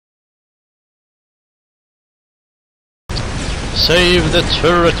Save the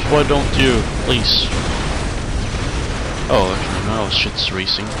turret, why don't you? Please. Oh, actually, now shit's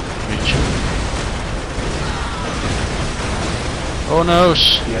reaching. Oh no! I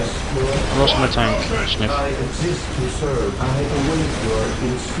lost my tank. Sniff. I exist to serve. I await your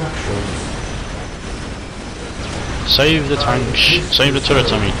instructions. Save the tank. Save the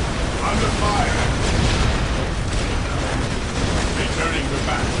turret, I mean. Under fire. Returning to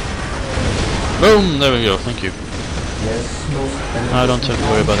battle. Boom! There we go, thank you. Yes, most I don't have to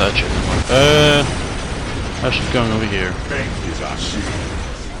worry about that shit anymore. How's it going over here?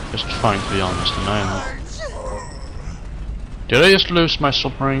 Just fine, to be honest, and I am. Did I just lose my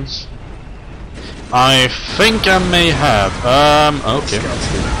submarines? I think I may have. Okay.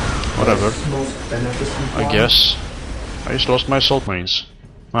 Whatever. I guess. I just lost my submarines.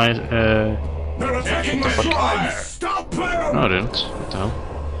 My, what the fuck? No, I didn't. What the hell?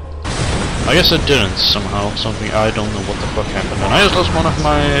 I guess I didn't somehow. Something, I don't know what the fuck happened. And I just lost one of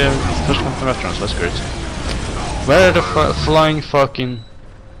my first company veterans. That's great. Where are the flying fucking...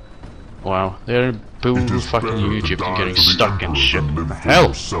 Wow, they're boo fucking Egypt and getting stuck in shit.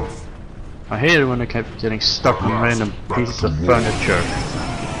 Hell! I hate it when they kept getting stuck in random pieces of furniture.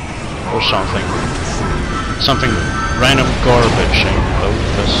 Or something. Something random garbage. Oh,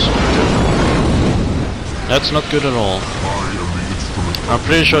 that's not good at all. I'm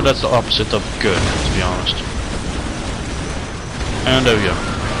pretty sure that's the opposite of good, to be honest. And there we go.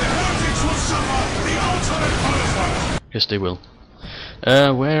 Yes, they will.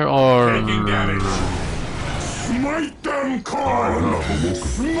 Where are... Smite them, Khan!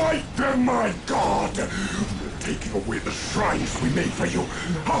 Smite them, my god! They're taking away the shrines we made for you.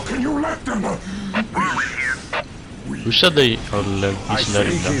 How can you let them? Who said they are he's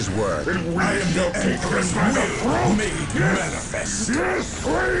letting them? His word. I am no Emperor's will made manifest. Yes,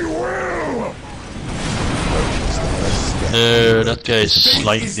 we will! That guy is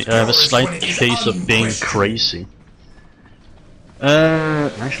slightly... I have a slight case of being crazy.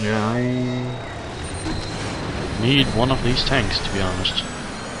 Actually, I need one of these tanks, to be honest.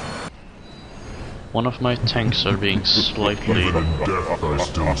 One of my tanks are being slightly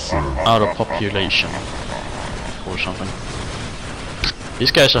out of population or something.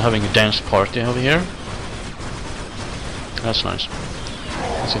 These guys are having a dance party over here. That's nice.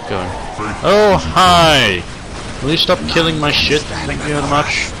 Let's get going. Oh, hi! Will you stop killing my shit? Thank you very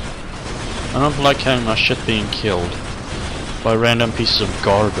much. I don't like having my shit being killed by random pieces of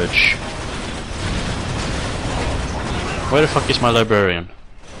garbage. Where the fuck is my librarian?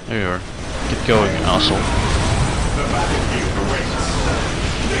 There you are. Get going, asshole.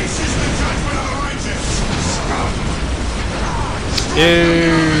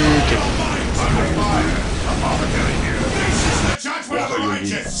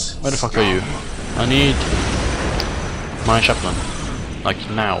 Where the fuck are you? I need my chaplain. Like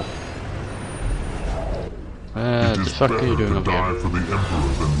now. What the fuck are you doing up here?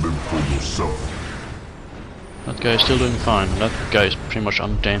 That guy is still doing fine. That guy is pretty much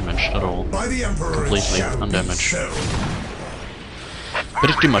undamaged at all. Completely undamaged.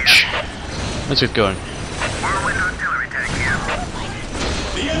 Pretty much. Let's get going.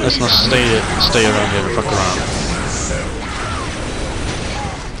 Let's not stay around here and fuck around.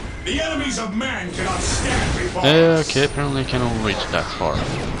 The enemies of man cannot stand before Okay, apparently I can only reach that far.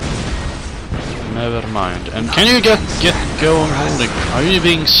 Never mind. And can you get going? Holy, are you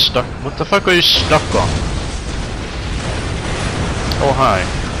being stuck? What the fuck are you stuck on? Oh hi.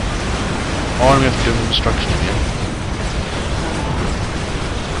 Army of Doom Destruction again.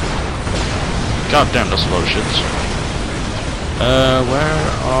 God damn, that's a lot of shit. Where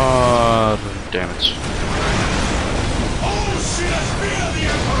are... Damn it.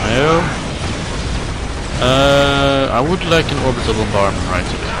 No. I would like an orbital bombardment right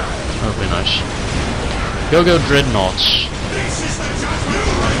away. That would be nice. Go dreadnoughts.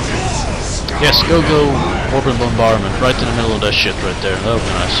 Yes, go orbital bombardment right in the middle of that shit right there. That would be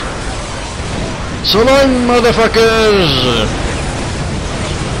nice. So long, motherfuckers!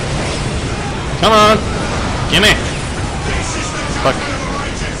 Come on! Gimme! Fuck.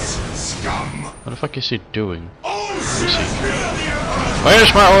 What the fuck is he doing? Where is he?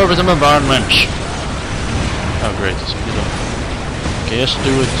 Where's my orbital bombardment? Oh great, it's good. Okay, let's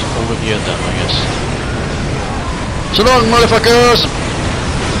do it over here then, I guess. So long, motherfuckers!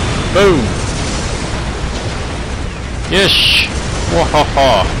 Boom! Yes!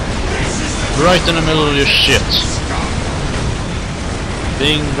 Wahaha! Right in the middle of your shit.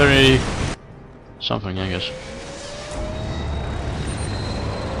 Being very... something, I guess.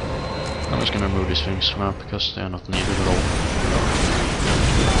 I'm just gonna move these things now because they're not needed at all.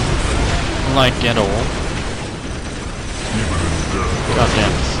 Like at all. God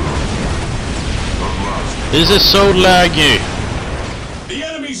damn. This is so laggy. The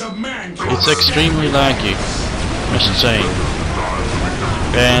enemies of mankind. It's extremely laggy. Just saying.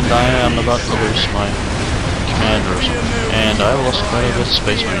 And I am about to lose my commanders. And I lost quite a bit of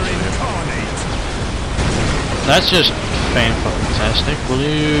space marines here. That's just fantastic. Will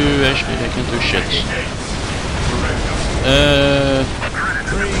you actually? I can do shit.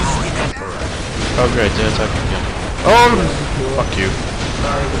 Oh great, they attack again. Oh, fuck you.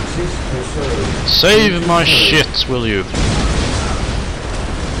 Save my shit, will you?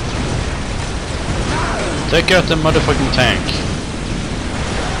 Take out the motherfucking tank.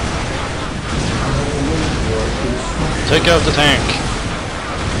 Take out the tank.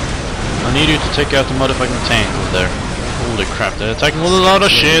 I need you to take out the motherfucking tank over there. Holy crap, they're attacking with a lot of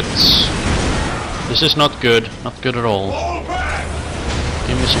shit. This is not good. Not good at all.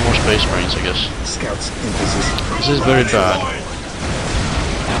 Give me some more space marines, I guess. Scouts in position. This is very bad.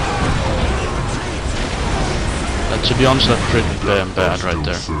 To be honest, that's pretty bad right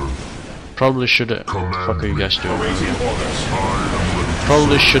there. Probably should have... What the fuck are you guys doing?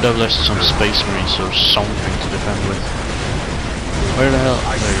 Probably should have left some space marines or something to defend with. Where the hell?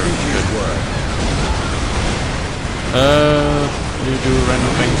 There you go. Good. You do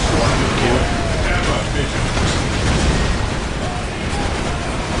random things. Thank you.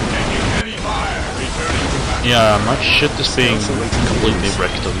 Yeah, my shit is being completely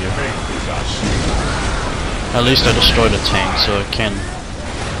wrecked over here. At least I destroyed a tank, so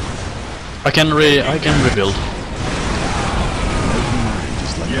I can rebuild.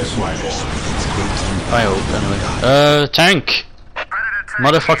 I hope, anyway. Tank!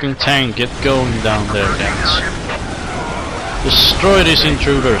 Motherfucking tank, get going down there, damn it. Destroy these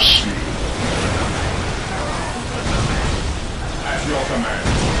intruders.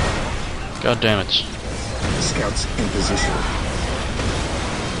 God damn it. Scouts in position.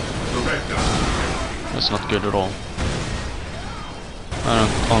 That's not good at all. I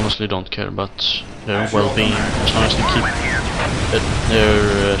honestly don't care about their well-being as long as they keep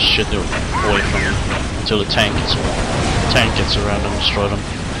their shit away from me until the tank gets around and destroy them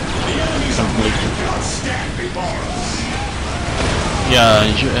completely. Yeah,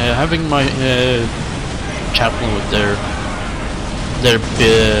 having my chaplain with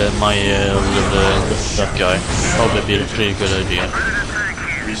that guy probably be a pretty good idea.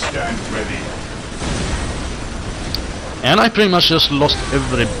 We stand ready. And I pretty much just lost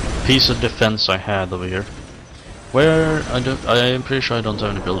every piece of defense I had over here. Where I am pretty sure I don't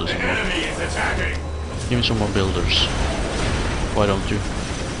have any builders anymore. Give me some more builders. Why don't you?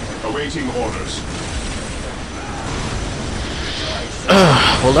 Awaiting orders.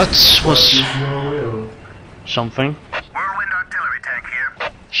 Well, that was something. Whirlwind artillery tank here.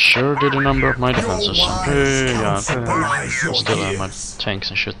 Sure did a number of my defenses. I still have my tanks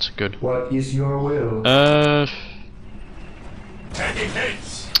and shit. Good. What is your will? Taking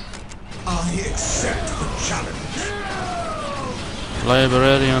hits. I accept the challenge.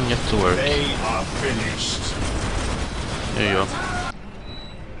 Librarian, get to work. They are finished. There you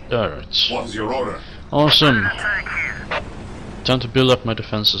go. Alright. What is your order? Awesome. Tank here. Time to build up my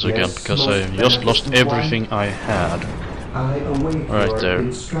defenses again, Yes, because I most just lost beneficent everything I had. I await Right your there.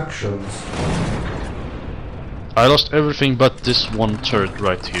 instructions. I lost everything but this one turret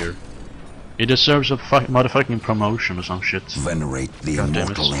right here. It deserves a motherfucking promotion or some shit. Venerate the God damn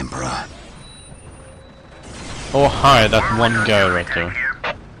immortal it. emperor. Oh hi, that one guy right there.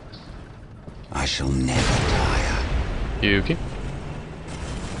 I shall never tire. Yuki.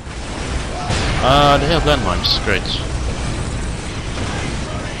 They have landmines, great.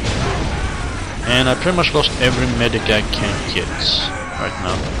 And I pretty much lost every medic I can get right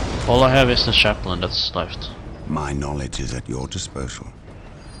now. All I have is the chaplain that's left. My knowledge is at your disposal.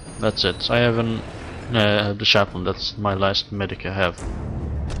 That's it. I have the chaplain. That's my last medic I have.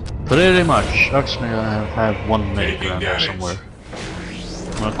 Pretty much. Actually, I have one medic around here somewhere.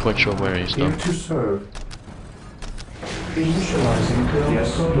 I'm not quite sure where he is though. Here to serve. Initializing build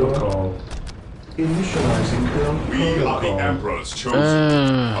protocol. Initializing build We are the protocol. Emperor's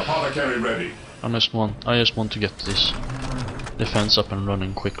chosen. Apothecary ready. I just want to get this defense up and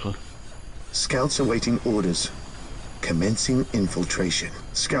running quickly. Scouts awaiting orders. Commencing infiltration.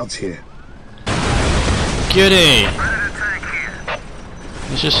 Scouts here. Goody! Predator tank here.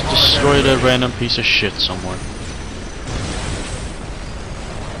 Let's just destroy a random piece of shit somewhere.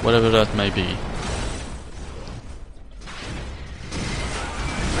 Whatever that may be.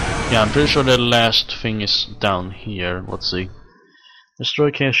 Yeah, I'm pretty sure the last thing is down here. Let's see. Destroy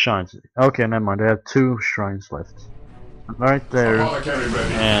case shrines. Okay, never mind. I have 2 shrines left. Right there. Apothecary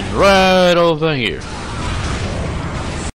ready. And right over here.